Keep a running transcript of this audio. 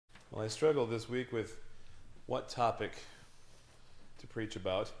Well, I struggled this week with what topic to preach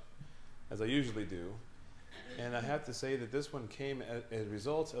about, as I usually do. And I have to say that this one came as a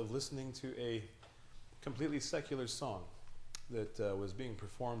result of listening to a completely secular song that was being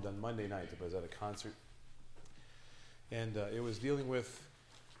performed on Monday night. I was at a concert. And it was dealing with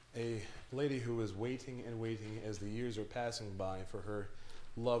a lady who was waiting and waiting as the years are passing by for her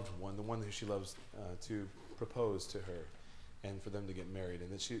loved one, the one who she loves, to propose to her and for them to get married.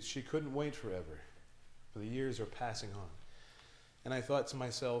 And that she couldn't wait forever, for the years are passing on. And I thought to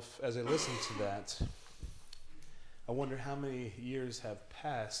myself, as I listened to that, I wonder how many years have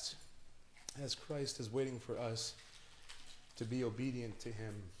passed as Christ is waiting for us to be obedient to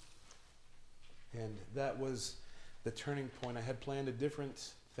Him. And that was the turning point. I had planned a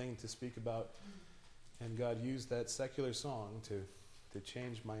different thing to speak about, and God used that secular song to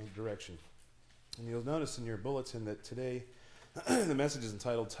change my direction. And you'll notice in your bulletin that today the message is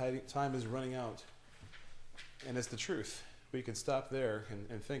entitled Time is Running Out. And it's the truth. We can stop there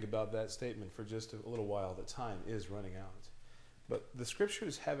and think about that statement for just a little while, that time is running out. But the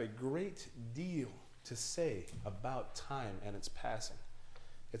scriptures have a great deal to say about time and its passing.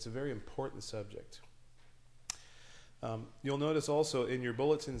 It's a very important subject. You'll notice also in your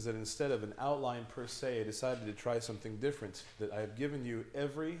bulletins that instead of an outline per se, I decided to try something different, that I have given you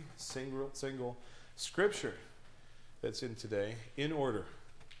every single scripture that's in today in order,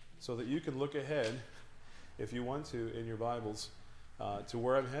 so that you can look ahead, if you want to, in your Bibles, to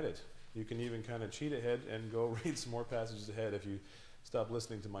where I'm headed. You can even kind of cheat ahead and go read some more passages ahead if you stop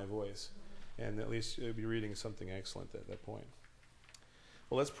listening to my voice. And at least you'll be reading something excellent at that point.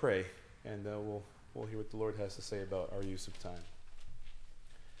 Well, let's pray, and we'll hear what the Lord has to say about our use of time.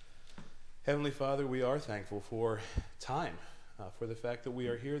 Heavenly Father, we are thankful for time, for the fact that we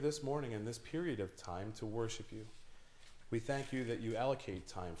are here this morning in this period of time to worship you. We thank you that you allocate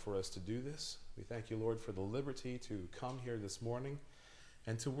time for us to do this. We thank you, Lord, for the liberty to come here this morning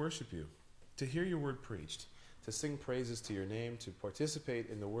and to worship you, to hear your word preached, to sing praises to your name, to participate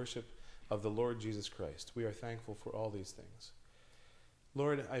in the worship of the Lord Jesus Christ. We are thankful for all these things.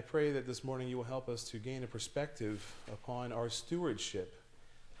 Lord, I pray that this morning you will help us to gain a perspective upon our stewardship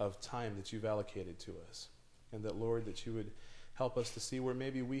of time that you've allocated to us. And that, Lord, that you would help us to see where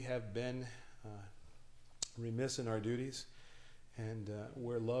maybe we have been remiss in our duties, and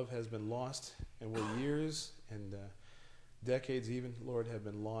where love has been lost, and where years and decades even, Lord, have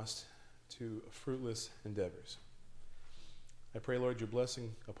been lost to fruitless endeavors. I pray, Lord, your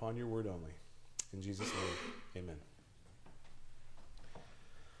blessing upon your word only. In Jesus' name, amen.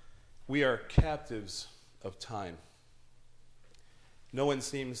 We are captives of time. No one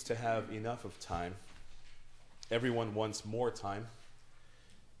seems to have enough of time. Everyone wants more time.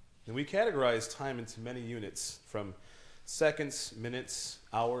 And we categorize time into many units, from seconds, minutes,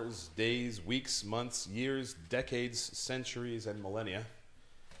 hours, days, weeks, months, years, decades, centuries, and millennia.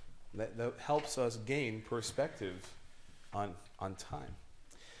 That helps us gain perspective on time.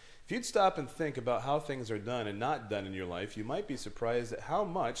 If you'd stop and think about how things are done and not done in your life, you might be surprised at how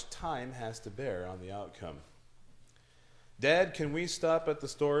much time has to bear on the outcome. Dad, can we stop at the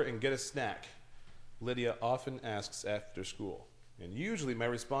store and get a snack? Lydia often asks after school. And usually my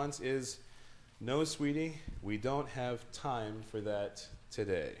response is, no, sweetie, we don't have time for that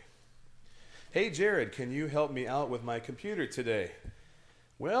today. Hey, Jared, can you help me out with my computer today?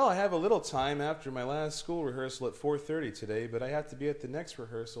 Well, I have a little time after my last school rehearsal at 4:30 today, but I have to be at the next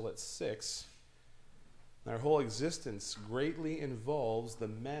rehearsal at 6. Our whole existence greatly involves the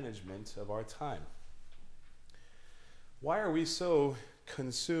management of our time. Why are we so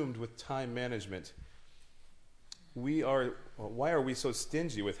consumed with time management? Why are we so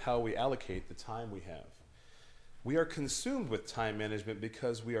stingy with how we allocate the time we have? We are consumed with time management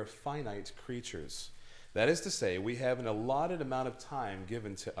because we are finite creatures. That is to say, we have an allotted amount of time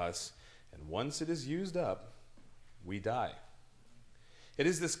given to us, and once it is used up, we die. It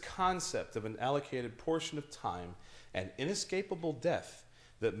is this concept of an allocated portion of time and inescapable death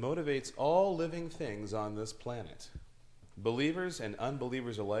that motivates all living things on this planet. Believers and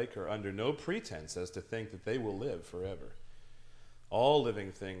unbelievers alike are under no pretense as to think that they will live forever. All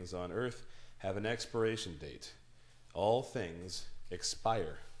living things on earth have an expiration date. All things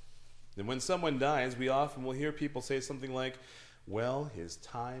expire. And when someone dies, we often will hear people say something like, well, his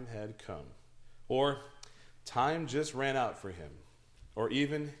time had come. Or, time just ran out for him. Or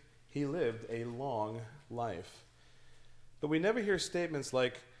even, he lived a long life. But we never hear statements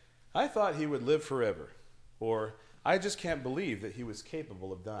like, I thought he would live forever. Or, I just can't believe that he was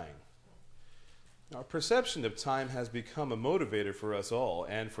capable of dying. Our perception of time has become a motivator for us all,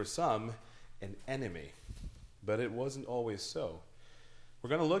 and for some, an enemy. But it wasn't always so. We're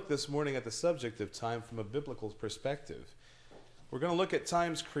going to look this morning at the subject of time from a biblical perspective. We're going to look at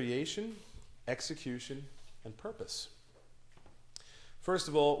time's creation, execution, and purpose. First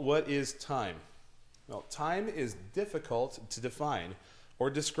of all, what is time? Well, time is difficult to define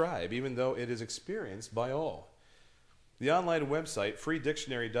or describe, even though it is experienced by all. The online website,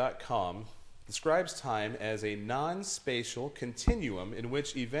 freedictionary.com, describes time as a non-spatial continuum in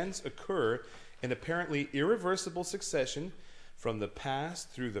which events occur in apparently irreversible succession from the past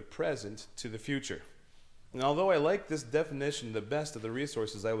through the present to the future. And although I like this definition the best of the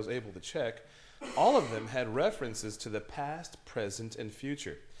resources I was able to check, all of them had references to the past, present, and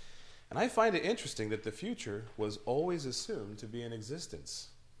future. And I find it interesting that the future was always assumed to be in existence.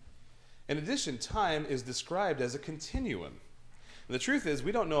 In addition, time is described as a continuum. And the truth is,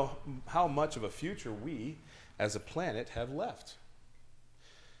 we don't know how much of a future we, as a planet, have left.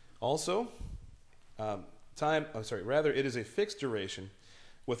 Also, it is a fixed duration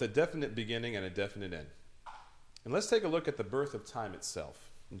with a definite beginning and a definite end. And let's take a look at the birth of time itself.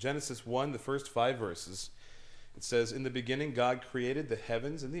 In Genesis 1, the first 5 verses, it says, "In the beginning God created the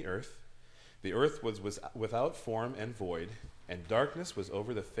heavens and the earth. The earth was without form and void, and darkness was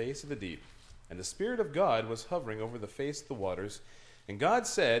over the face of the deep. And the Spirit of God was hovering over the face of the waters. And God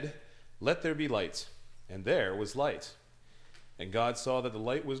said, 'Let there be light.' And there was light. And God saw that the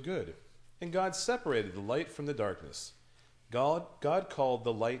light was good. And God separated the light from the darkness. God called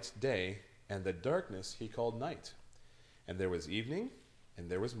the light day, and the darkness he called night. And there was evening, and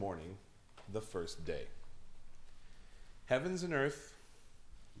there was morning, the first day." Heavens and earth,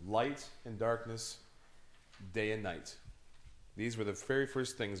 light and darkness, day and night. These were the very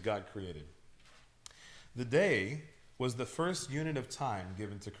first things God created. The day was the first unit of time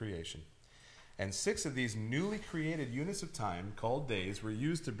given to creation. And 6 of these newly created units of time, called days, were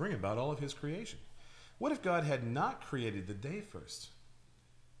used to bring about all of his creation. What if God had not created the day first?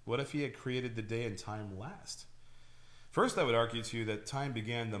 What if he had created the day and time last? First, I would argue to you that time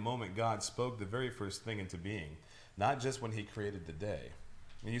began the moment God spoke the very first thing into being, not just when he created the day.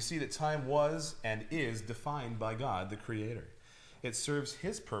 And you see that time was and is defined by God, the Creator. It serves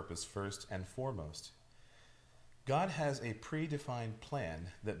his purpose first and foremost. God has a predefined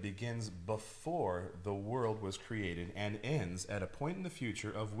plan that begins before the world was created and ends at a point in the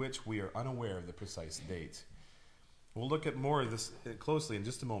future of which we are unaware of the precise date. We'll look at more of this closely in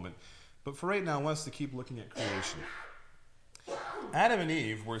just a moment, but for right now, I want us to keep looking at creation. Adam and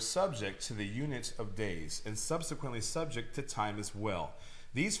Eve were subject to the unit of days and subsequently subject to time as well.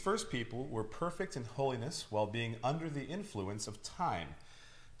 These first people were perfect in holiness while being under the influence of time.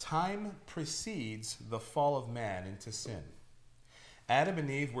 Time precedes the fall of man into sin. Adam and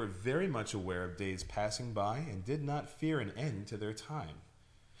Eve were very much aware of days passing by and did not fear an end to their time.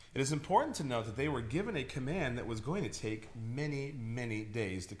 It is important to note that they were given a command that was going to take many, many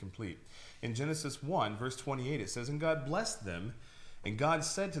days to complete. In Genesis 1, verse 28, it says, "And God blessed them, and God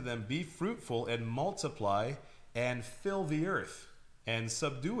said to them, 'Be fruitful and multiply and fill the earth and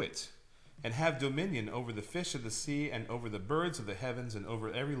subdue it, and have dominion over the fish of the sea and over the birds of the heavens and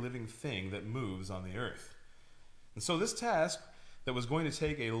over every living thing that moves on the earth.'" And so this task that was going to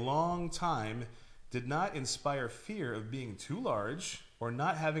take a long time did not inspire fear of being too large or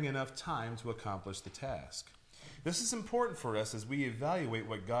not having enough time to accomplish the task. This is important for us as we evaluate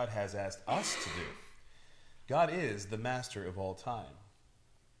what God has asked us to do. God is the master of all time.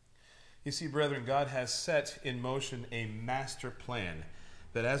 You see, brethren, God has set in motion a master plan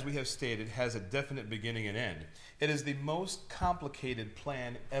that, as we have stated, has a definite beginning and end. It is the most complicated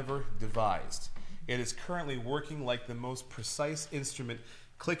plan ever devised. It is currently working like the most precise instrument,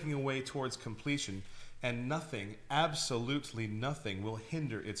 clicking away towards completion, and nothing, absolutely nothing, will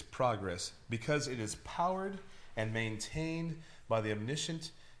hinder its progress because it is powered and maintained by the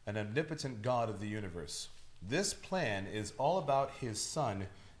omniscient and omnipotent God of the universe. This plan is all about his Son,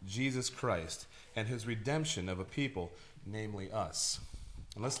 Jesus Christ, and his redemption of a people, namely us.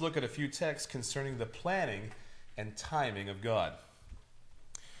 And let's look at a few texts concerning the planning and timing of God.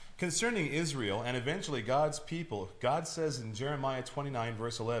 Concerning Israel and eventually God's people, God says in Jeremiah 29,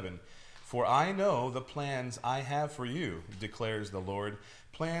 verse 11, "For I know the plans I have for you, declares the Lord,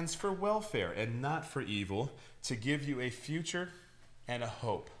 plans for welfare and not for evil, to give you a future and a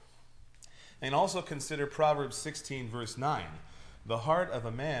hope." And also consider Proverbs 16, verse 9, "The heart of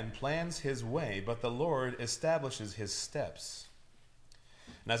a man plans his way, but the Lord establishes his steps."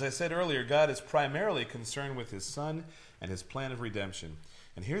 And as I said earlier, God is primarily concerned with his Son and his plan of redemption.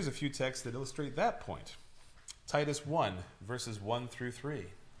 And here's a few texts that illustrate that point. Titus 1, verses 1 through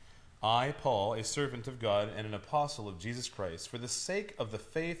 3. "I, Paul, a servant of God and an apostle of Jesus Christ, for the sake of the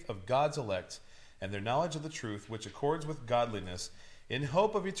faith of God's elect and their knowledge of the truth which accords with godliness, in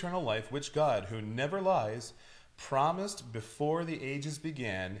hope of eternal life, which God, who never lies, promised before the ages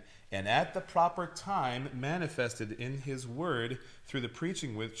began, and at the proper time manifested in his word through the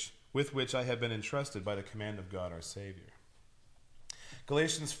preaching with which I have been entrusted by the command of God our Savior.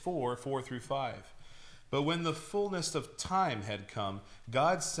 Galatians 4:4-5. But when the fullness of time had come,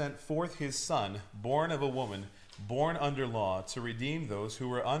 God sent forth his Son, born of a woman, born under law, to redeem those who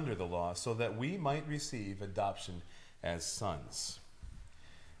were under the law, so that we might receive adoption as sons.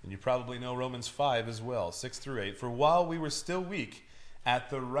 And you probably know Romans 5 as well, 6-8. For while we were still weak,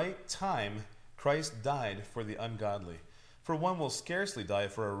 at the right time Christ died for the ungodly. For one will scarcely die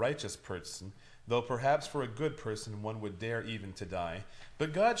for a righteous person, though perhaps for a good person one would dare even to die.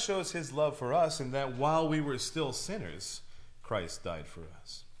 But God shows his love for us in that while we were still sinners, Christ died for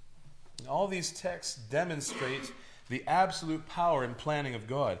us. And all these texts demonstrate the absolute power and planning of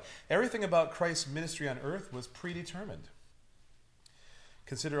God. Everything about Christ's ministry on earth was predetermined.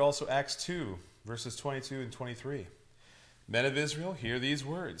 Consider also Acts 2, verses 22 and 23. Men of Israel, hear these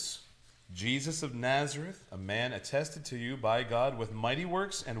words. Jesus of Nazareth, a man attested to you by God with mighty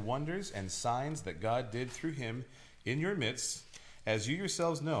works and wonders and signs that God did through him in your midst, as you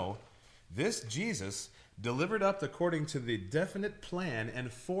yourselves know, this Jesus delivered up according to the definite plan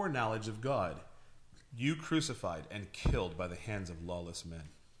and foreknowledge of God, you crucified and killed by the hands of lawless men.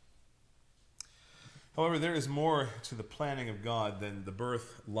 However, there is more to the planning of God than the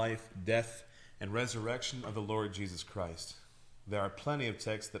birth, life, death, and resurrection of the Lord Jesus Christ. There are plenty of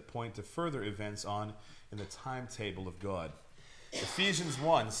texts that point to further events on in the timetable of God. Ephesians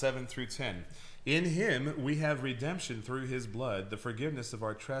 1:7-10. In him we have redemption through his blood, the forgiveness of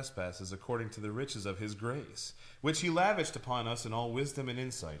our trespasses according to the riches of his grace, which he lavished upon us in all wisdom and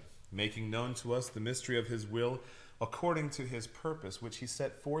insight, making known to us the mystery of his will according to his purpose, which he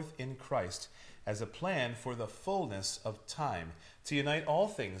set forth in Christ as a plan for the fullness of time, to unite all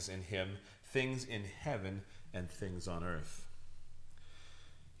things in him, things in heaven and things on earth.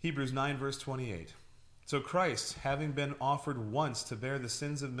 Hebrews 9:28. So Christ, having been offered once to bear the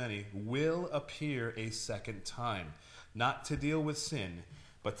sins of many, will appear a second time, not to deal with sin,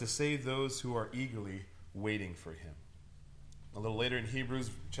 but to save those who are eagerly waiting for him. A little later in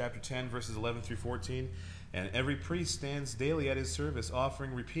Hebrews chapter 10, verses 11-14, and every priest stands daily at his service,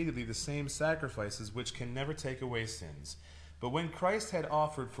 offering repeatedly the same sacrifices which can never take away sins. But when Christ had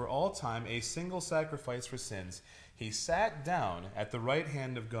offered for all time a single sacrifice for sins, he sat down at the right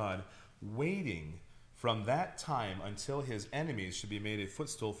hand of God, waiting from that time until his enemies should be made a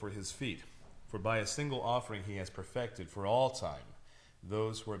footstool for his feet. For by a single offering he has perfected for all time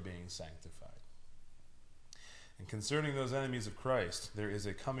those who are being sanctified. And concerning those enemies of Christ, there is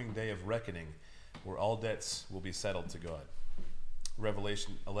a coming day of reckoning where all debts will be settled to God.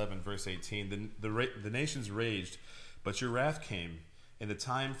 Revelation 11, verse 18, the nations raged, but your wrath came, and the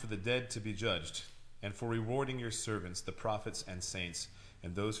time for the dead to be judged, and for rewarding your servants, the prophets and saints,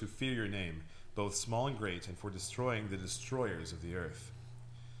 and those who fear your name, both small and great, and for destroying the destroyers of the earth.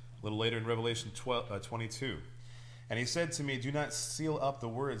 A little later in Revelation 22, and he said to me, do not seal up the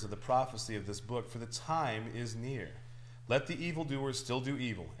words of the prophecy of this book, for the time is near. Let the evildoers still do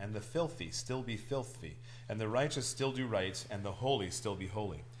evil, and the filthy still be filthy, and the righteous still do right, and the holy still be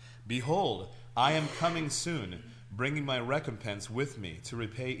holy. Behold, I am coming soon, bringing my recompense with me, to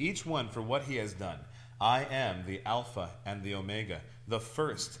repay each one for what he has done. I am the Alpha and the Omega, the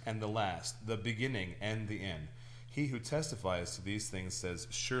first and the last, the beginning and the end. He who testifies to these things says,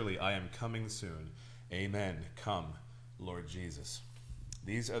 surely I am coming soon. Amen. Come, Lord Jesus.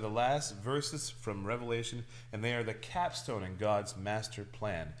 These are the last verses from Revelation, and they are the capstone in God's master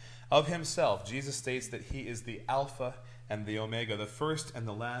plan. Of himself, Jesus states that he is the Alpha and the Omega, the first and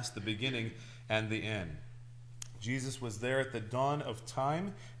the last, the beginning and the end. Jesus was there at the dawn of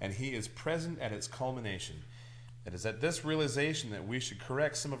time, and he is present at its culmination. It is at this realization that we should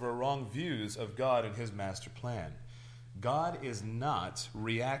correct some of our wrong views of God and his master plan. God is not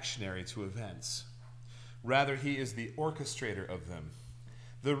reactionary to events. Rather, he is the orchestrator of them.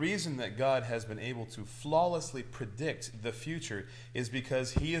 The reason that God has been able to flawlessly predict the future is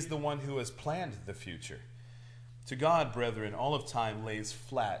because he is the one who has planned the future. To God, brethren, all of time lays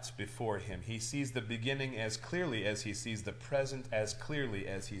flat before him. He sees the beginning as clearly as he sees the present, as clearly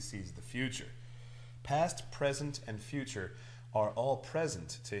as he sees the future. Past, present, and future are all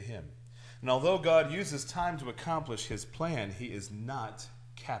present to him. And although God uses time to accomplish his plan, he is not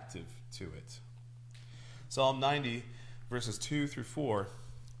captive to it. Psalm 90, verses 2-4.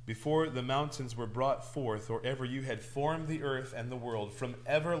 Before the mountains were brought forth, or ever you had formed the earth and the world, from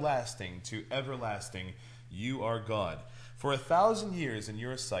everlasting to everlasting, you are God. For 1,000 years in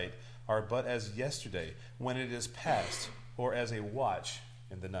your sight are but as yesterday, when it is past, or as a watch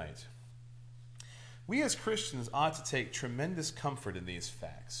in the night. We as Christians ought to take tremendous comfort in these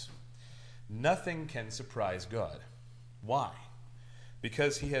facts. Nothing can surprise God. Why?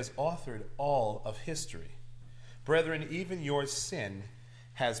 Because he has authored all of history. Brethren, even your sin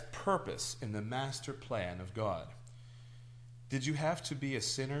has purpose in the master plan of God. Did you have to be a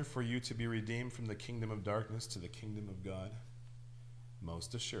sinner for you to be redeemed from the kingdom of darkness to the kingdom of God?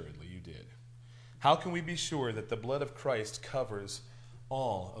 Most assuredly you did. How can we be sure that the blood of Christ covers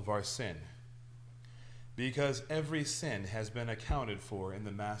all of our sin? Because every sin has been accounted for in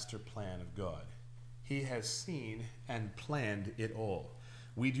the master plan of God. He has seen and planned it all.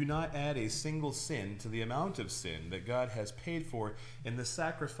 We do not add a single sin to the amount of sin that God has paid for in the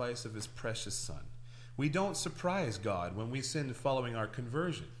sacrifice of his precious Son. We don't surprise God when we sin following our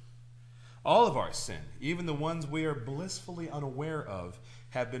conversion. All of our sin, even the ones we are blissfully unaware of,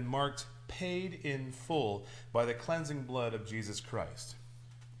 have been marked paid in full by the cleansing blood of Jesus Christ.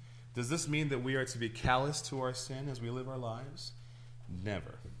 Does this mean that we are to be callous to our sin as we live our lives?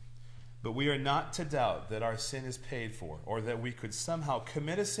 Never. But we are not to doubt that our sin is paid for, or that we could somehow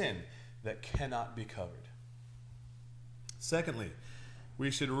commit a sin that cannot be covered. Secondly,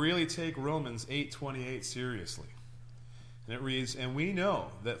 we should really take Romans 8:28 seriously. And it reads, "And we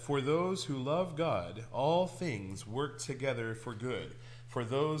know that for those who love God, all things work together for good, for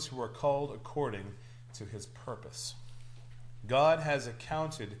those who are called according to his purpose." God has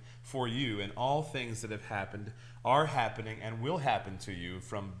accounted for you in all things that have happened, are happening, and will happen to you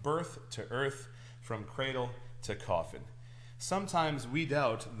from birth to earth, from cradle to coffin. Sometimes we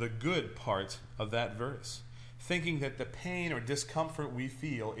doubt the good part of that verse, thinking that the pain or discomfort we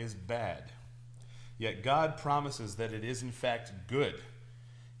feel is bad. Yet God promises that it is in fact good,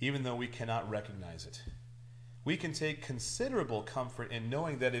 even though we cannot recognize it. We can take considerable comfort in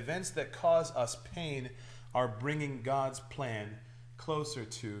knowing that events that cause us pain are bringing God's plan closer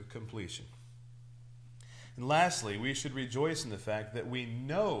to completion. And lastly, we should rejoice in the fact that we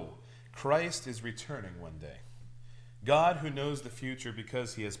know Christ is returning one day. God, who knows the future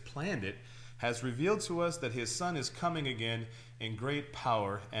because he has planned it, has revealed to us that his Son is coming again in great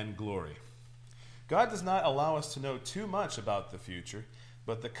power and glory. God does not allow us to know too much about the future,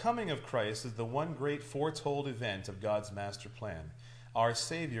 but the coming of Christ is the one great foretold event of God's master plan. Our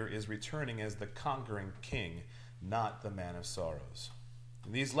Savior is returning as the conquering King, not the man of sorrows.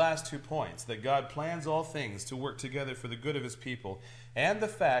 And these last 2 points, that God plans all things to work together for the good of his people, and the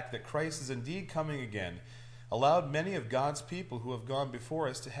fact that Christ is indeed coming again, allowed many of God's people who have gone before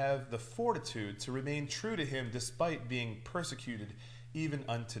us to have the fortitude to remain true to him despite being persecuted even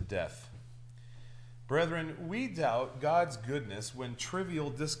unto death. Brethren, we doubt God's goodness when trivial,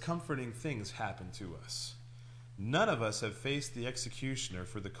 discomforting things happen to us. None of us have faced the executioner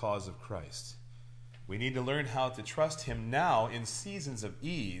for the cause of Christ. We need to learn how to trust him now in seasons of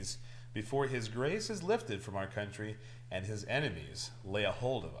ease before his grace is lifted from our country and his enemies lay a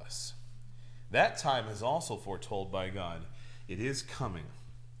hold of us. That time is also foretold by God. It is coming.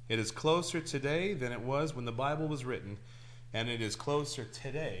 It is closer today than it was when the Bible was written, and it is closer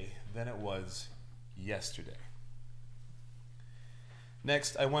today than it was yesterday.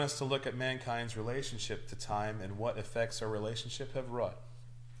 Next, I want us to look at mankind's relationship to time and what effects our relationship have wrought.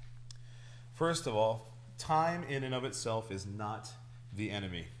 First of all, time in and of itself is not the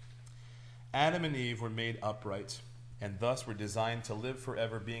enemy. Adam and Eve were made upright, and thus were designed to live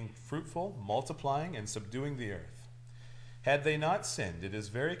forever, being fruitful, multiplying, and subduing the earth. Had they not sinned, it is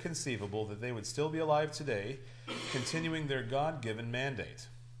very conceivable that they would still be alive today, continuing their God-given mandate.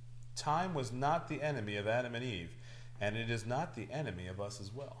 Time was not the enemy of Adam and Eve, and it is not the enemy of us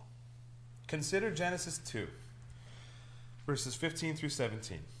as well. Consider Genesis 2, verses 15 through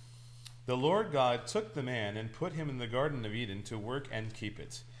 17. The Lord God took the man and put him in the Garden of Eden to work and keep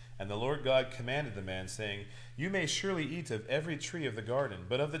it. And the Lord God commanded the man, saying, "You may surely eat of every tree of the garden,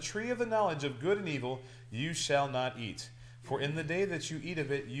 but of the tree of the knowledge of good and evil you shall not eat. For in the day that you eat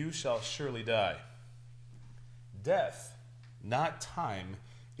of it, you shall surely die." Death, not time,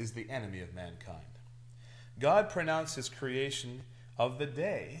 is the enemy of mankind. God pronounced his creation of the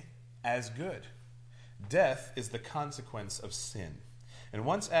day as good. Death is the consequence of sin. And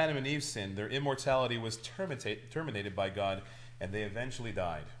once Adam and Eve sinned, their immortality was terminated by God, and they eventually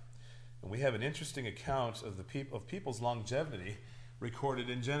died. And we have an interesting account of people's longevity recorded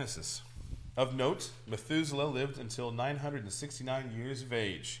in Genesis. Of note, Methuselah lived until 969 years of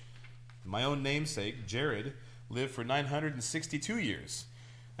age. My own namesake, Jared, lived for 962 years.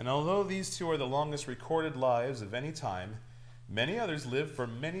 And although these two are the longest recorded lives of any time, many others lived for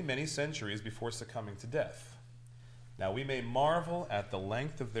many, many centuries before succumbing to death. Now we may marvel at the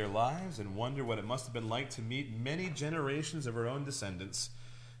length of their lives and wonder what it must have been like to meet many generations of our own descendants,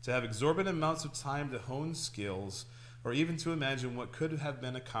 to have exorbitant amounts of time to hone skills, or even to imagine what could have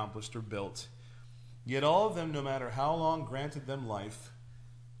been accomplished or built. Yet all of them, no matter how long granted them life,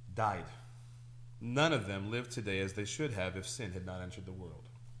 died. None of them live today as they should have if sin had not entered the world.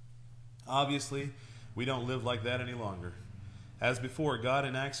 Obviously, we don't live like that any longer. As before, God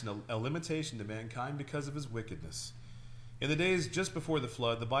enacts a limitation to mankind because of his wickedness. In the days just before the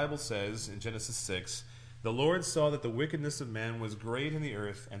flood, the Bible says in Genesis 6, "The Lord saw that the wickedness of man was great in the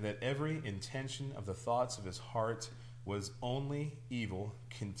earth, and that every intention of the thoughts of his heart was only evil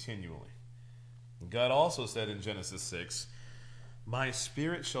continually." And God also said in Genesis 6, "My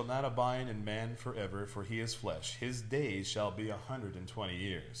spirit shall not abide in man forever, for he is flesh. His days shall be 120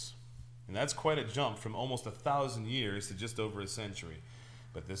 years. And that's quite a jump from almost 1,000 years to just over a century.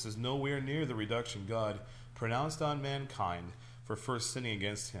 But this is nowhere near the reduction God pronounced on mankind for first sinning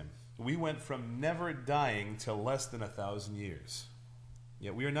against him. We went from never dying to less than 1,000 years.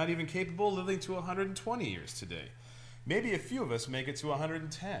 Yet we are not even capable of living to 120 years today. Maybe a few of us make it to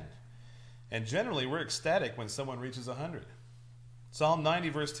 110. And generally we're ecstatic when someone reaches 100. Psalm 90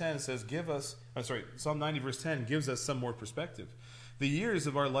 verse 10 says, Psalm 90 verse 10 gives us some more perspective. "The years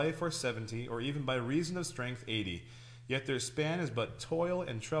of our life are 70, or even by reason of strength 80. Yet their span is but toil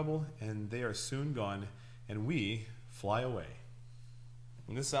and trouble, and they are soon gone, and we fly away."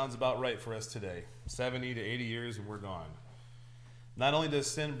 And this sounds about right for us today. 70 to 80 years and we're gone. Not only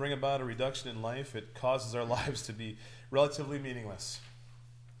does sin bring about a reduction in life, it causes our lives to be relatively meaningless.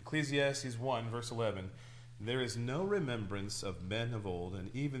 Ecclesiastes 1 verse 11, "There is no remembrance of men of old,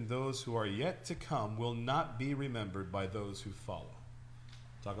 and even those who are yet to come will not be remembered by those who follow."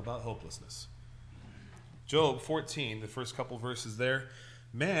 Talk about hopelessness. Job 14, the first couple verses there,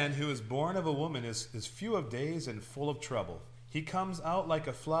 "Man who is born of a woman is few of days and full of trouble. He comes out like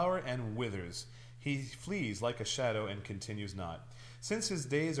a flower and withers. He flees like a shadow and continues not. Since his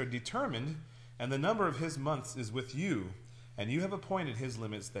days are determined, and the number of his months is with you, and you have appointed his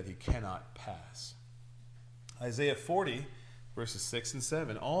limits that he cannot pass." Isaiah 40, verses 6 and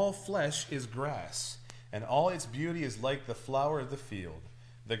 7, "All flesh is grass, and all its beauty is like the flower of the field.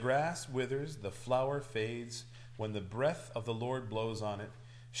 The grass withers, the flower fades, when the breath of the Lord blows on it.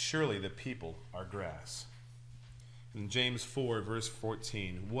 Surely the people are grass." In James 4, verse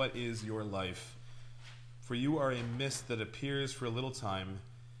 14, "What is your life? For you are a mist that appears for a little time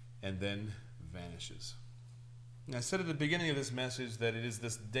and then vanishes." And I said at the beginning of this message that it is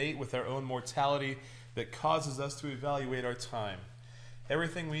this date with our own mortality that causes us to evaluate our time.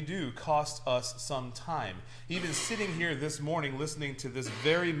 Everything we do costs us some time. Even sitting here this morning listening to this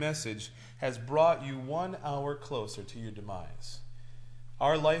very message has brought you 1 hour closer to your demise.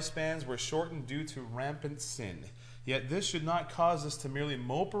 Our lifespans were shortened due to rampant sin. Yet this should not cause us to merely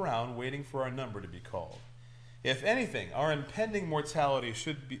mope around waiting for our number to be called. If anything, our impending mortality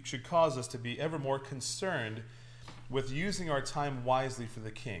should cause us to be ever more concerned with using our time wisely for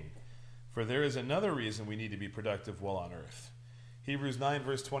the King. For there is another reason we need to be productive while on earth. Hebrews 9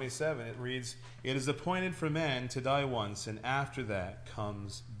 verse 27, it reads, "It is appointed for man to die once, and after that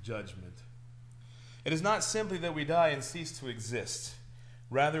comes judgment." It is not simply that we die and cease to exist.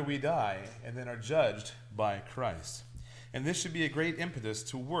 Rather, we die and then are judged by Christ. And this should be a great impetus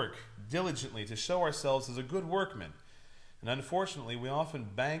to work diligently to show ourselves as a good workman. And unfortunately, we often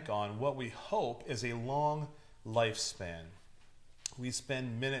bank on what we hope is a long lifespan. We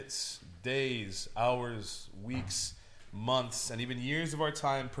spend minutes, days, hours, weeks, months, and even years of our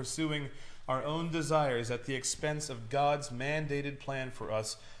time pursuing our own desires at the expense of God's mandated plan for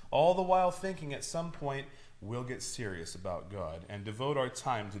us, all the while thinking at some point we'll get serious about God and devote our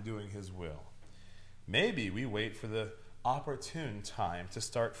time to doing his will. Maybe we wait for the opportune time to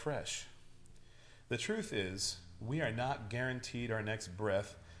start fresh. The truth is, we are not guaranteed our next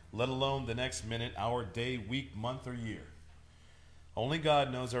breath, let alone the next minute, hour, day, week, month, or year. Only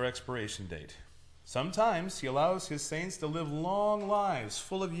God knows our expiration date. Sometimes he allows his saints to live long lives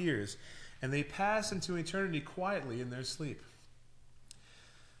full of years, and they pass into eternity quietly in their sleep.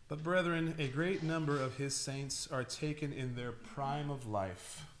 But brethren, a great number of his saints are taken in their prime of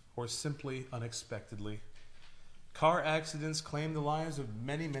life, or simply unexpectedly. Car accidents claim the lives of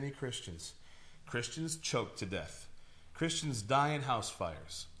many, many Christians. Christians choke to death. Christians die in house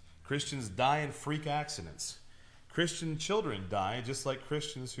fires. Christians die in freak accidents. Christian children die just like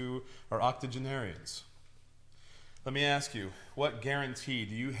Christians who are octogenarians. Let me ask you, what guarantee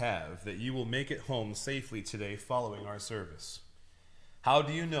do you have that you will make it home safely today following our service? How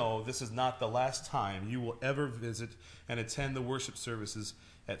do you know this is not the last time you will ever visit and attend the worship services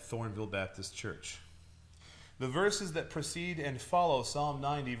at Thornville Baptist Church? The verses that precede and follow Psalm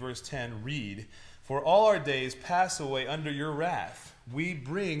 90, verse 10 read, "For all our days pass away under your wrath. We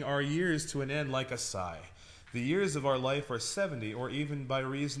bring our years to an end like a sigh. The years of our life are 70, or even by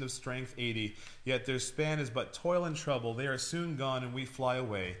reason of strength 80. Yet their span is but toil and trouble. They are soon gone, and we fly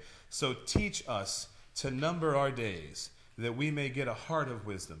away. So teach us to number our days, that we may get a heart of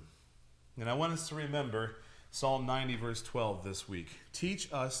wisdom." And I want us to remember Psalm 90, verse 12 this week.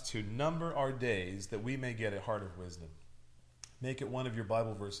 Teach us to number our days, that we may get a heart of wisdom. Make it one of your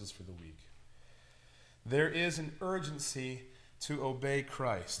Bible verses for the week. There is an urgency to obey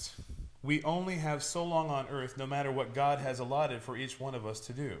Christ. We only have so long on earth, no matter what God has allotted for each one of us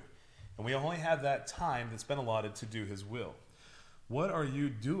to do. And we only have that time that's been allotted to do His will. What are you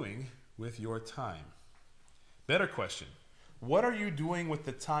doing with your time? Better question, what are you doing with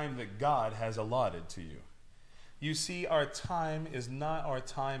the time that God has allotted to you? You see, our time is not our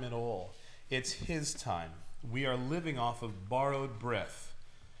time at all. It's His time. We are living off of borrowed breath.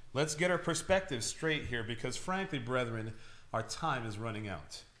 Let's get our perspective straight here, because frankly, brethren, our time is running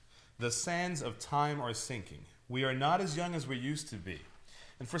out. The sands of time are sinking. We are not as young as we used to be.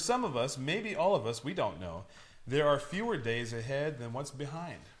 And for some of us, maybe all of us, we don't know, there are fewer days ahead than what's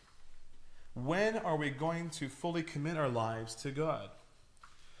behind. When are we going to fully commit our lives to God?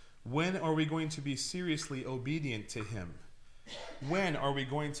 When are we going to be seriously obedient to Him? When are we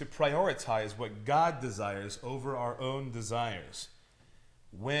going to prioritize what God desires over our own desires?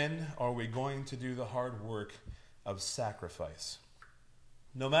 When are we going to do the hard work of sacrifice?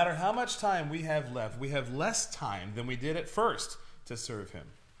 No matter how much time we have left, we have less time than we did at first to serve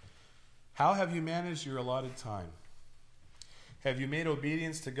Him. How have you managed your allotted time? Have you made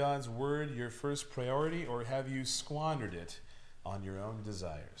obedience to God's word your first priority, or have you squandered it on your own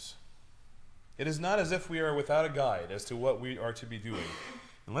desires? It is not as if we are without a guide as to what we are to be doing.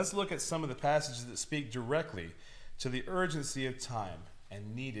 And let's look at some of the passages that speak directly to the urgency of time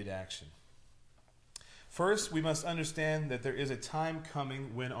and needed action. First, we must understand that there is a time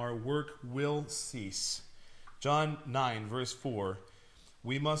coming when our work will cease. John 9, verse 4,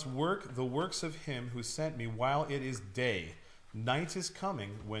 "We must work the works of Him who sent me while it is day. Night is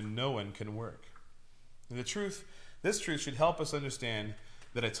coming when no one can work." And this truth should help us understand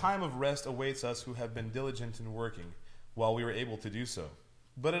that a time of rest awaits us who have been diligent in working while we were able to do so.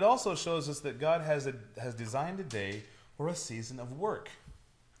 But it also shows us that God has designed a day or a season of work.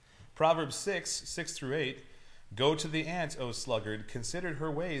 Proverbs 6 through 8, "Go to the ant, O sluggard, consider her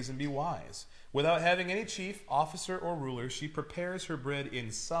ways and be wise. Without having any chief, officer, or ruler, she prepares her bread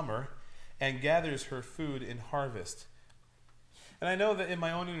in summer and gathers her food in harvest." And I know that in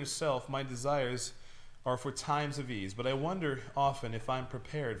my own inner self, my desires are for times of ease, but I wonder often if I'm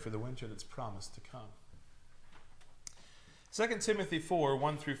prepared for the winter that's promised to come. 2 Timothy 4,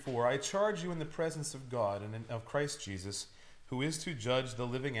 1 through 4, "I charge you in the presence of God and of Christ Jesus, who is to judge the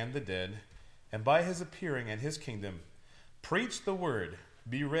living and the dead, and by His appearing and His kingdom, preach the word,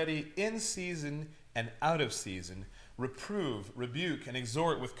 be ready in season and out of season, reprove, rebuke, and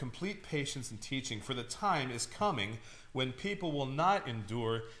exhort with complete patience and teaching, for the time is coming when people will not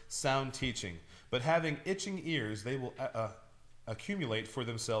endure sound teaching, but having itching ears, they will accumulate for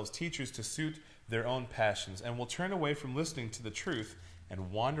themselves teachers to suit their own passions, and will turn away from listening to the truth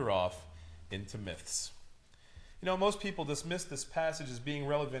and wander off into myths." You know, most people dismiss this passage as being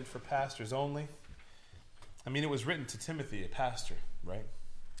relevant for pastors only. I mean, it was written to Timothy, a pastor, right?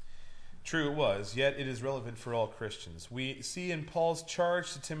 True, it was, yet it is relevant for all Christians. We see in Paul's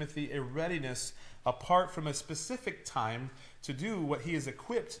charge to Timothy a readiness apart from a specific time to do what he is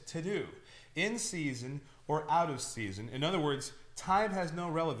equipped to do, in season or out of season. In other words, time has no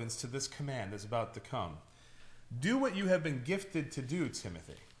relevance to this command that's about to come. Do what you have been gifted to do,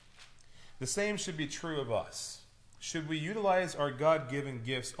 Timothy. The same should be true of us. Should we utilize our God-given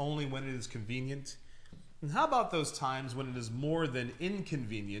gifts only when it is convenient? And how about those times when it is more than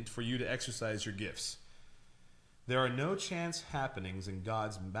inconvenient for you to exercise your gifts? There are no chance happenings in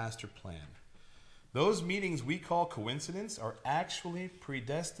God's master plan. Those meetings we call coincidence are actually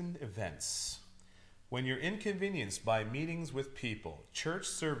predestined events. When you're inconvenienced by meetings with people, church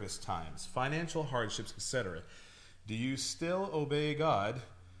service times, financial hardships, etc., do you still obey God,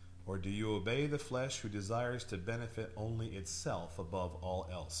 or do you obey the flesh who desires to benefit only itself above all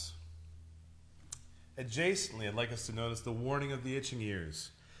else? Adjacently, I'd like us to notice the warning of the itching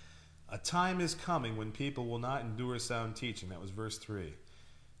ears. A time is coming when people will not endure sound teaching. That was verse 3.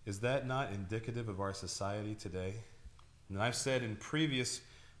 Is that not indicative of our society today? And I've said in previous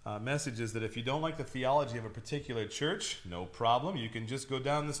messages that if you don't like the theology of a particular church, no problem. You can just go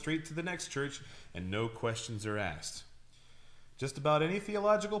down the street to the next church and no questions are asked. Just about any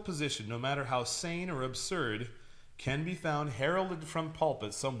theological position, no matter how sane or absurd, can be found heralded from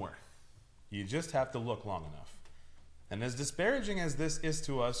pulpit somewhere. You just have to look long enough. And as disparaging as this is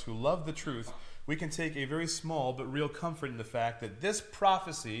to us who love the truth, we can take a very small but real comfort in the fact that this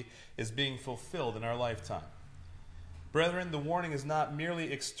prophecy is being fulfilled in our lifetime. Brethren, the warning is not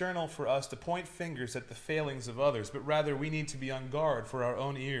merely external for us to point fingers at the failings of others, but rather we need to be on guard for our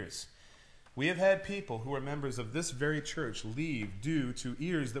own ears. We have had people who are members of this very church leave due to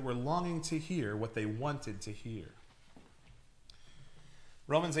ears that were longing to hear what they wanted to hear.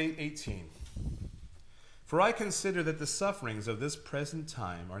 Romans 8:18. For I consider that the sufferings of this present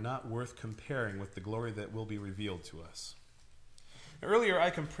time are not worth comparing with the glory that will be revealed to us. Earlier I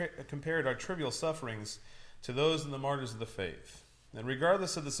compared our trivial sufferings to those in the martyrs of the faith. And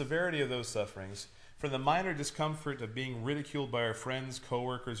regardless of the severity of those sufferings, from the minor discomfort of being ridiculed by our friends,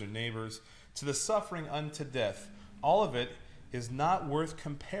 co-workers, or neighbors, to the suffering unto death, all of it is not worth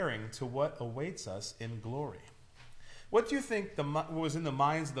comparing to what awaits us in glory. What do you think was in the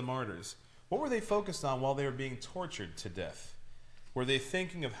minds of the martyrs? What were they focused on while they were being tortured to death? Were they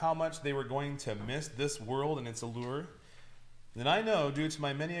thinking of how much they were going to miss this world and its allure? And I know, due to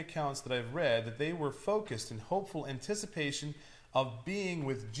my many accounts that I've read, that they were focused in hopeful anticipation of being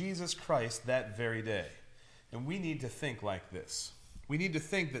with Jesus Christ that very day. And we need to think like this. We need to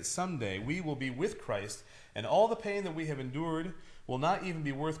think that someday we will be with Christ, and all the pain that we have endured will not even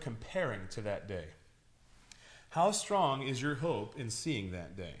be worth comparing to that day. How strong is your hope in seeing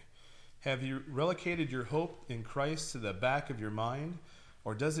that day? Have you relegated your hope in Christ to the back of your mind?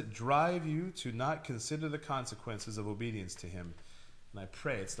 Or does it drive you to not consider the consequences of obedience to him? And I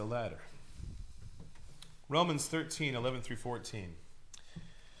pray it's the latter. Romans 13:11-14.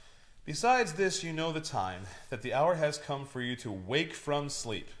 Besides this, you know the time, that the hour has come for you to wake from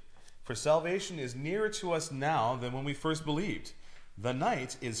sleep. For salvation is nearer to us now than when we first believed. The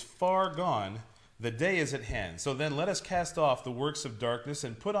night is far gone, the day is at hand. So then let us cast off the works of darkness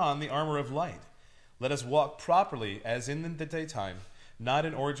and put on the armor of light. Let us walk properly as in the daytime, not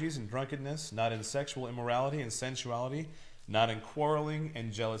in orgies and drunkenness, not in sexual immorality and sensuality, not in quarreling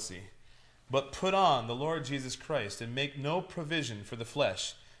and jealousy. But put on the Lord Jesus Christ and make no provision for the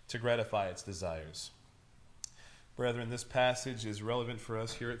flesh to gratify its desires. Brethren, this passage is relevant for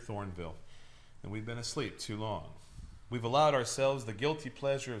us here at Thornville, and we've been asleep too long. We've allowed ourselves the guilty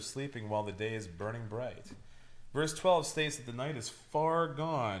pleasure of sleeping while the day is burning bright. Verse 12 states that the night is far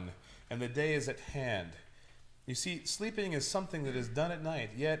gone and the day is at hand. You see, sleeping is something that is done at night,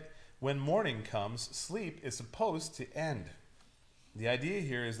 yet when morning comes, sleep is supposed to end. The idea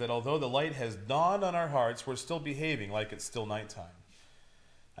here is that although the light has dawned on our hearts, we're still behaving like it's still nighttime.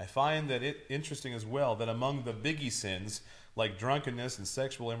 I find that it interesting as well that among the biggie sins, like drunkenness and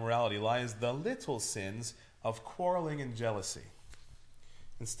sexual immorality, lies the little sins of quarreling and jealousy.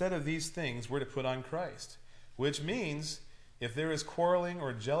 Instead of these things, we're to put on Christ, which means if there is quarreling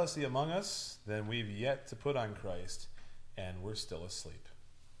or jealousy among us, then we've yet to put on Christ, and we're still asleep.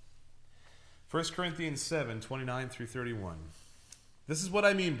 1 Corinthians 7:29-31. This is what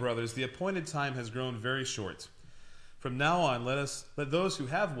I mean, brothers. The appointed time has grown very short. From now on, let those who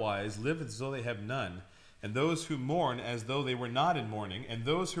have wives live as though they have none, and those who mourn as though they were not in mourning, and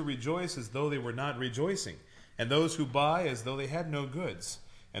those who rejoice as though they were not rejoicing, and those who buy as though they had no goods,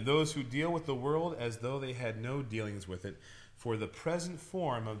 and those who deal with the world as though they had no dealings with it. For the present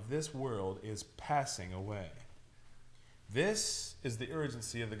form of this world is passing away. This is the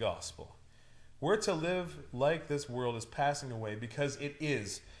urgency of the gospel. We're to live like this world is passing away because it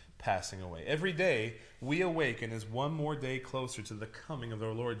is passing away. Every day we awaken as one more day closer to the coming of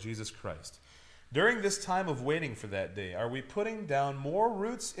our Lord Jesus Christ. During this time of waiting for that day, are we putting down more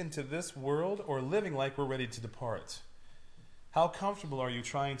roots into this world or living like we're ready to depart? How comfortable are you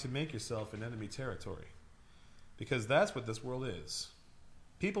trying to make yourself in enemy territory? Because that's what this world is.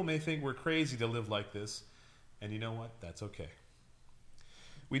 People may think we're crazy to live like this, and you know what? That's okay.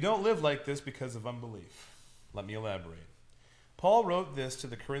 We don't live like this because of unbelief. Let me elaborate. Paul wrote this to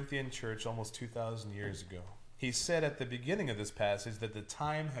the Corinthian church almost 2,000 years ago. He said at the beginning of this passage that the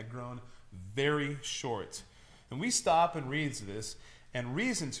time had grown very short. And we stop and read this and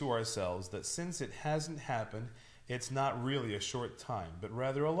reason to ourselves that since it hasn't happened, it's not really a short time, but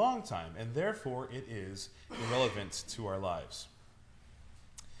rather a long time, and therefore it is irrelevant to our lives.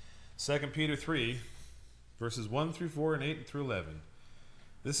 2 Peter 3, verses 1-4 and 8-11.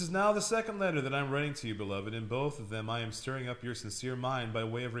 This is now the second letter that I'm writing to you, beloved. In both of them I am stirring up your sincere mind by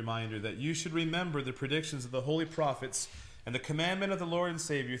way of reminder that you should remember the predictions of the holy prophets and the commandment of the Lord and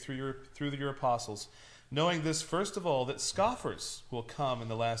Savior through your apostles. knowing this first of all, that scoffers will come in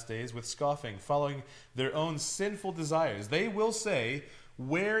the last days with scoffing, following their own sinful desires. They will say,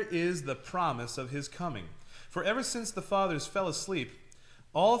 where is the promise of his coming? For ever since the fathers fell asleep,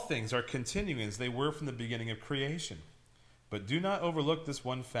 all things are continuing as they were from the beginning of creation. But do not overlook this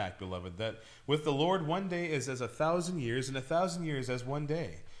one fact, beloved, that with the Lord 1 day is as 1,000 years, and 1,000 years as 1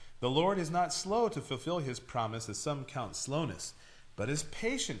 day. The Lord is not slow to fulfill his promise, as some count slowness, but is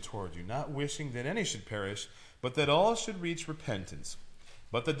patient toward you, not wishing that any should perish, but that all should reach repentance.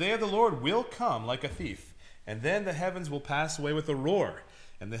 But the day of the Lord will come like a thief, and then the heavens will pass away with a roar,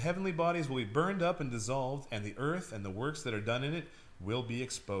 and the heavenly bodies will be burned up and dissolved, and the earth and the works that are done in it will be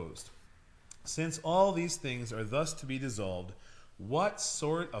exposed. Since all these things are thus to be dissolved, what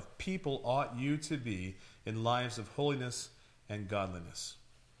sort of people ought you to be in lives of holiness and godliness?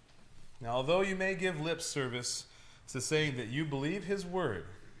 Now, although you may give lip service to saying that you believe his word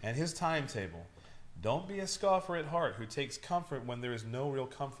and his timetable, don't be a scoffer at heart who takes comfort when there is no real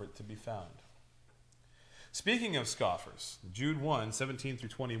comfort to be found. Speaking of scoffers, Jude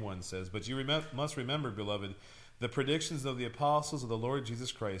 1:17-21 says, "But you must remember, beloved, the predictions of the apostles of the Lord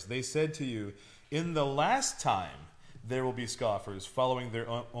Jesus Christ. They said to you, in the last time there will be scoffers following their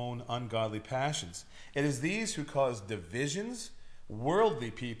own ungodly passions. It is these who cause divisions, worldly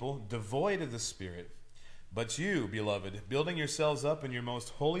people, devoid of the Spirit. But you, beloved, building yourselves up in your most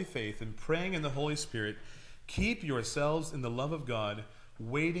holy faith and praying in the Holy Spirit, keep yourselves in the love of God,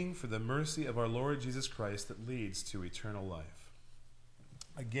 waiting for the mercy of our Lord Jesus Christ that leads to eternal life."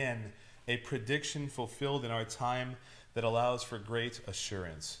 Again, a prediction fulfilled in our time that allows for great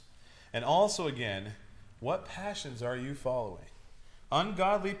assurance. And also again, what passions are you following?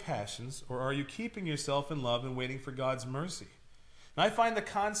 Ungodly passions, or are you keeping yourself in love and waiting for God's mercy? And I find the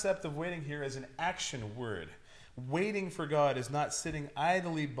concept of waiting here as an action word. Waiting for God is not sitting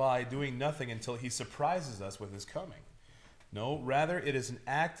idly by doing nothing until he surprises us with his coming. No, rather it is an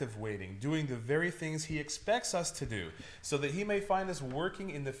act of waiting, doing the very things he expects us to do, so that he may find us working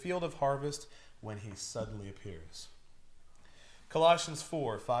in the field of harvest when he suddenly appears. Colossians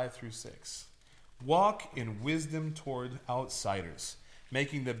 4:5-6. "Walk in wisdom toward outsiders,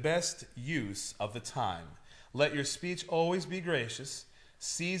 making the best use of the time. Let your speech always be gracious,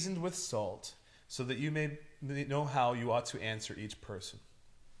 seasoned with salt, so that you may know how you ought to answer each person."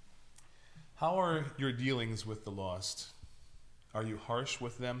 How are your dealings with the lost? Are you harsh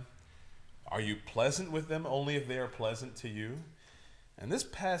with them? Are you pleasant with them only if they are pleasant to you? And this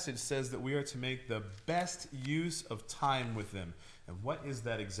passage says that we are to make the best use of time with them. And what is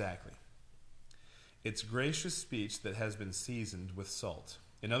that exactly? It's gracious speech that has been seasoned with salt.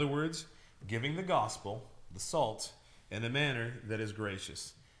 In other words, giving the gospel, the salt, in a manner that is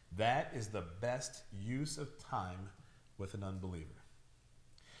gracious. That is the best use of time with an unbeliever.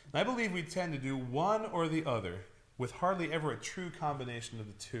 And I believe we tend to do one or the other, with hardly ever a true combination of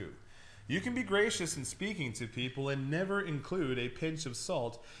the two. You can be gracious in speaking to people and never include a pinch of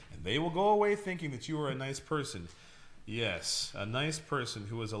salt, and they will go away thinking that you are a nice person. Yes, a nice person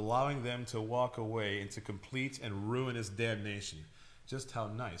who is allowing them to walk away into complete and ruinous damnation. Just how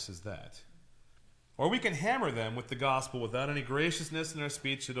nice is that? Or we can hammer them with the gospel without any graciousness in our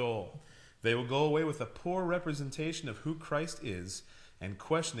speech at all. They will go away with a poor representation of who Christ is and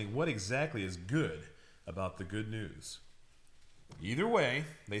questioning what exactly is good about the good news. Either way,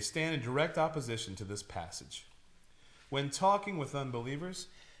 they stand in direct opposition to this passage. When talking with unbelievers,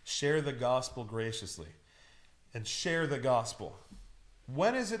 share the gospel graciously and share the gospel.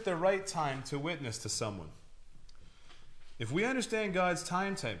 When is it the right time to witness to someone? If we understand God's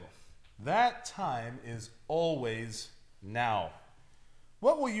timetable, that time is always now.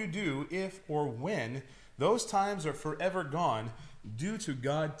 What will you do if or when those times are forever gone due to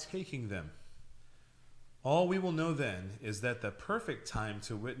God taking them? All we will know then is that the perfect time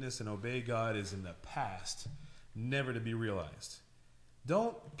to witness and obey God is in the past, never to be realized.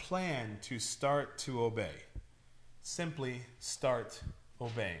 Don't plan to start to obey. Simply start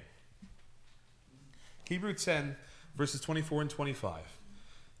obeying. Hebrews 10, verses 24 and 25.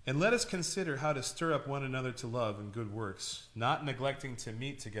 "And let us consider how to stir up one another to love and good works, not neglecting to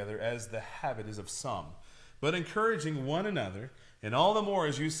meet together as the habit is of some, but encouraging one another, and all the more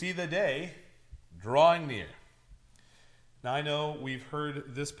as you see the day drawing near." Now I know we've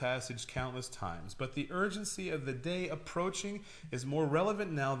heard this passage countless times, but the urgency of the day approaching is more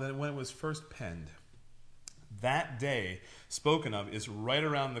relevant now than when it was first penned. That day spoken of is right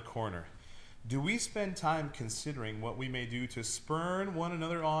around the corner. Do we spend time considering what we may do to spur one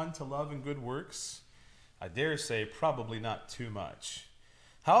another on to love and good works? I dare say probably not too much.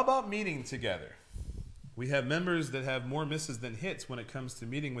 How about meeting together? We have members that have more misses than hits when it comes to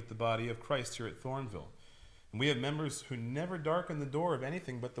meeting with the body of Christ here at Thornville. And we have members who never darken the door of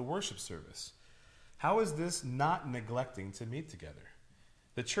anything but the worship service. How is this not neglecting to meet together?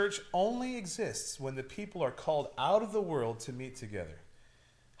 The church only exists when the people are called out of the world to meet together.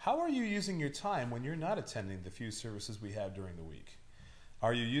 How are you using your time when you're not attending the few services we have during the week?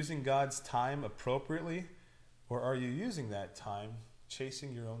 Are you using God's time appropriately, or are you using that time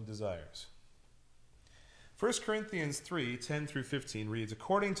chasing your own desires? 1 Corinthians 3:10 through 15 reads,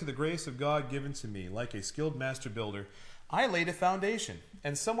 "According to the grace of God given to me, like a skilled master builder, I laid a foundation,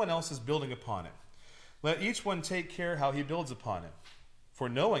 and someone else is building upon it. Let each one take care how he builds upon it. For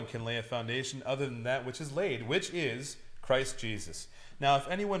no one can lay a foundation other than that which is laid, which is Christ Jesus. Now if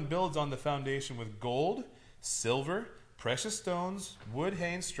anyone builds on the foundation with gold, silver, precious stones, wood,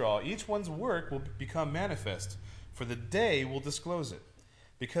 hay, and straw, each one's work will become manifest, for the day will disclose it,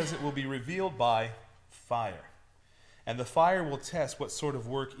 because it will be revealed by fire. And the fire will test what sort of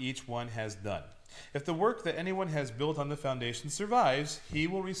work each one has done. If the work that anyone has built on the foundation survives, he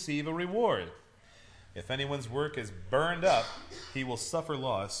will receive a reward. If anyone's work is burned up, he will suffer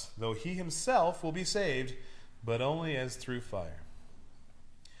loss, though he himself will be saved, but only as through fire."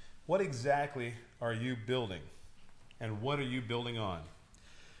 What exactly are you building? And what are you building on?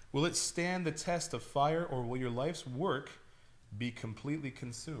 Will it stand the test of fire, or will your life's work be completely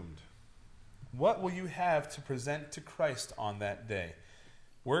consumed? What will you have to present to Christ on that day?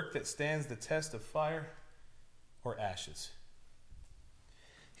 Work that stands the test of fire or ashes?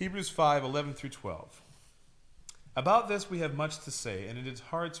 Hebrews 5:11 through 12. "About this we have much to say, and it is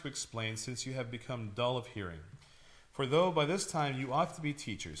hard to explain, since you have become dull of hearing. For though by this time you ought to be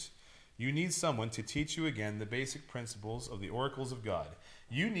teachers, you need someone to teach you again the basic principles of the oracles of God.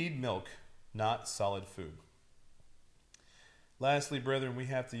 You need milk, not solid food." Lastly, brethren, we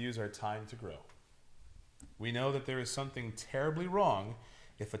have to use our time to grow. We know that there is something terribly wrong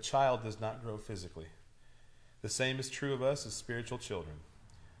if a child does not grow physically. The same is true of us as spiritual children.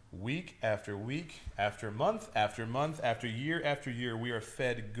 Week after week, after month, after year, we are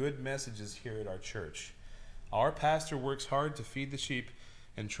fed good messages here at our church. Our pastor works hard to feed the sheep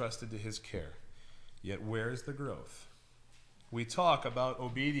entrusted to his care. Yet where is the growth? We talk about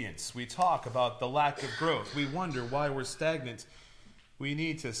obedience. We talk about the lack of growth. We wonder why we're stagnant. We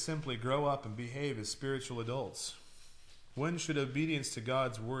need to simply grow up and behave as spiritual adults. When should obedience to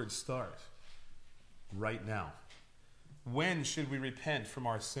God's word start? Right now. When should we repent from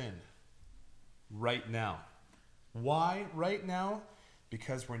our sin? Right now. Why right now?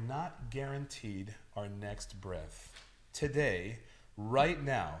 Because we're not guaranteed our next breath. Today, right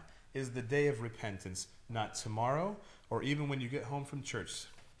now, is the day of repentance, not tomorrow or even when you get home from church.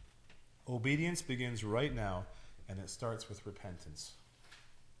 Obedience begins right now, and it starts with repentance.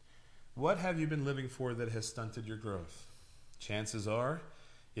 What have you been living for that has stunted your growth? Chances are,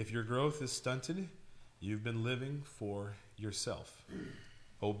 if your growth is stunted, you've been living for yourself.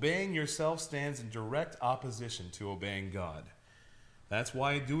 Obeying yourself stands in direct opposition to obeying God. That's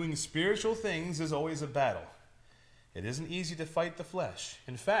why doing spiritual things is always a battle. It isn't easy to fight the flesh.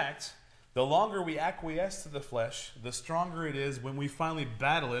 In fact, the longer we acquiesce to the flesh, the stronger it is when we finally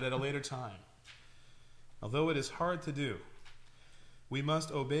battle it at a later time. Although it is hard to do, we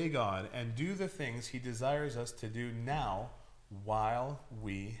must obey God and do the things He desires us to do now while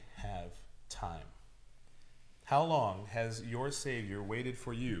we have time. How long has your Savior waited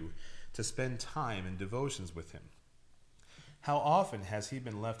for you to spend time in devotions with Him? How often has He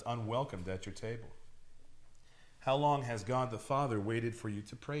been left unwelcomed at your table? How long has God the Father waited for you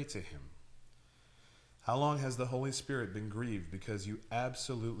to pray to Him? How long has the Holy Spirit been grieved because you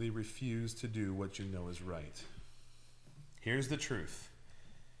absolutely refuse to do what you know is right? Here's the truth.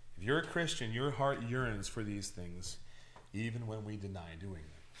 If you're a Christian, your heart yearns for these things, even when we deny doing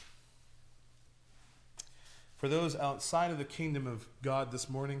them. For those outside of the kingdom of God this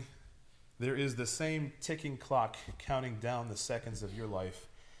morning, there is the same ticking clock counting down the seconds of your life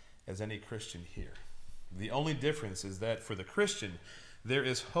as any Christian here. The only difference is that for the Christian, there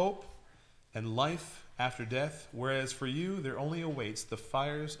is hope and life after death, whereas for you, there only awaits the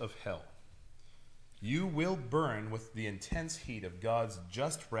fires of hell. You will burn with the intense heat of God's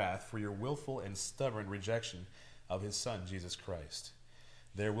just wrath for your willful and stubborn rejection of His Son, Jesus Christ.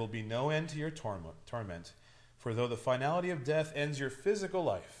 There will be no end to your torment, for though the finality of death ends your physical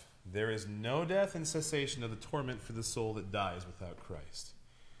life, there is no death and cessation of the torment for the soul that dies without Christ.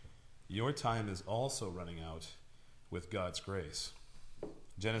 Your time is also running out with God's grace.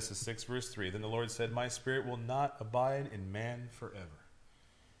 Genesis 6, verse 3, "Then the Lord said, My spirit will not abide in man forever."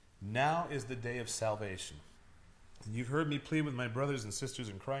 Now is the day of salvation. You've heard me plead with my brothers and sisters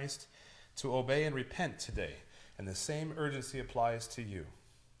in Christ to obey and repent today, and the same urgency applies to you.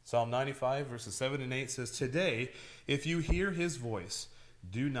 Psalm 95, verses 7 and 8 says, "Today, if you hear his voice,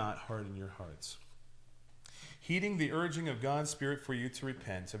 do not harden your hearts." Heeding the urging of God's Spirit for you to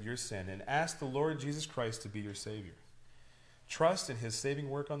repent of your sin and ask the Lord Jesus Christ to be your Savior. Trust in his saving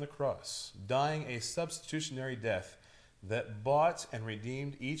work on the cross, dying a substitutionary death that bought and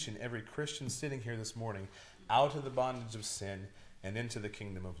redeemed each and every Christian sitting here this morning out of the bondage of sin and into the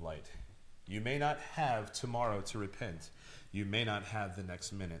kingdom of light. You may not have tomorrow to repent. You may not have the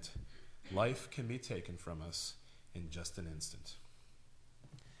next minute. Life can be taken from us in just an instant.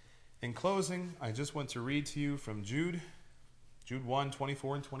 In closing, I just want to read to you from Jude 1,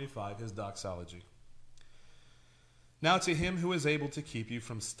 24 and 25, his doxology. "Now to him who is able to keep you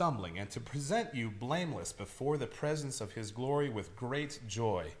from stumbling and to present you blameless before the presence of his glory with great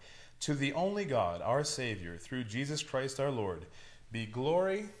joy, to the only God, our Savior, through Jesus Christ our Lord, be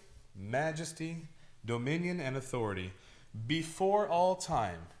glory, majesty, dominion, and authority before all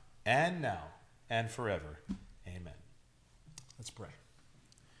time, and now, and forever. Amen." Let's pray.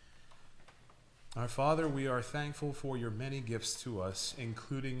 Our Father, we are thankful for your many gifts to us,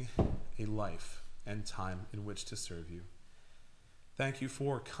 including a life and time in which to serve you. Thank you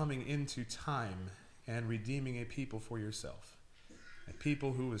for coming into time and redeeming a people for yourself, a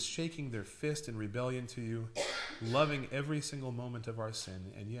people who was shaking their fist in rebellion to you, loving every single moment of our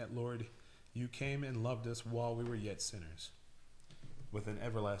sin, and yet, Lord, you came and loved us while we were yet sinners with an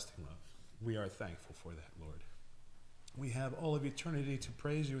everlasting love. We are thankful for that, Lord. We have all of eternity to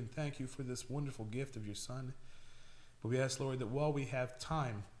praise you and thank you for this wonderful gift of your Son. But we ask, Lord, that while we have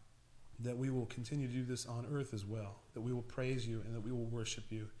time, that we will continue to do this on earth as well, that we will praise you and that we will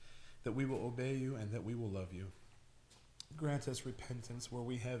worship you, that we will obey you and that we will love you. Grant us repentance where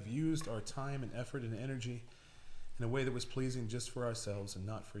we have used our time and effort and energy in a way that was pleasing just for ourselves and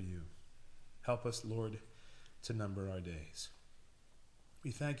not for you. Help us, Lord, to number our days.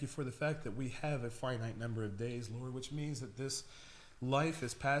 We thank you for the fact that we have a finite number of days, Lord, which means that this life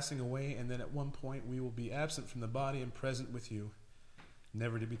is passing away and then at one point we will be absent from the body and present with you,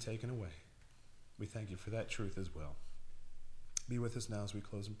 never to be taken away. We thank you for that truth as well. Be with us now as we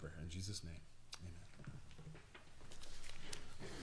close in prayer. In Jesus' name.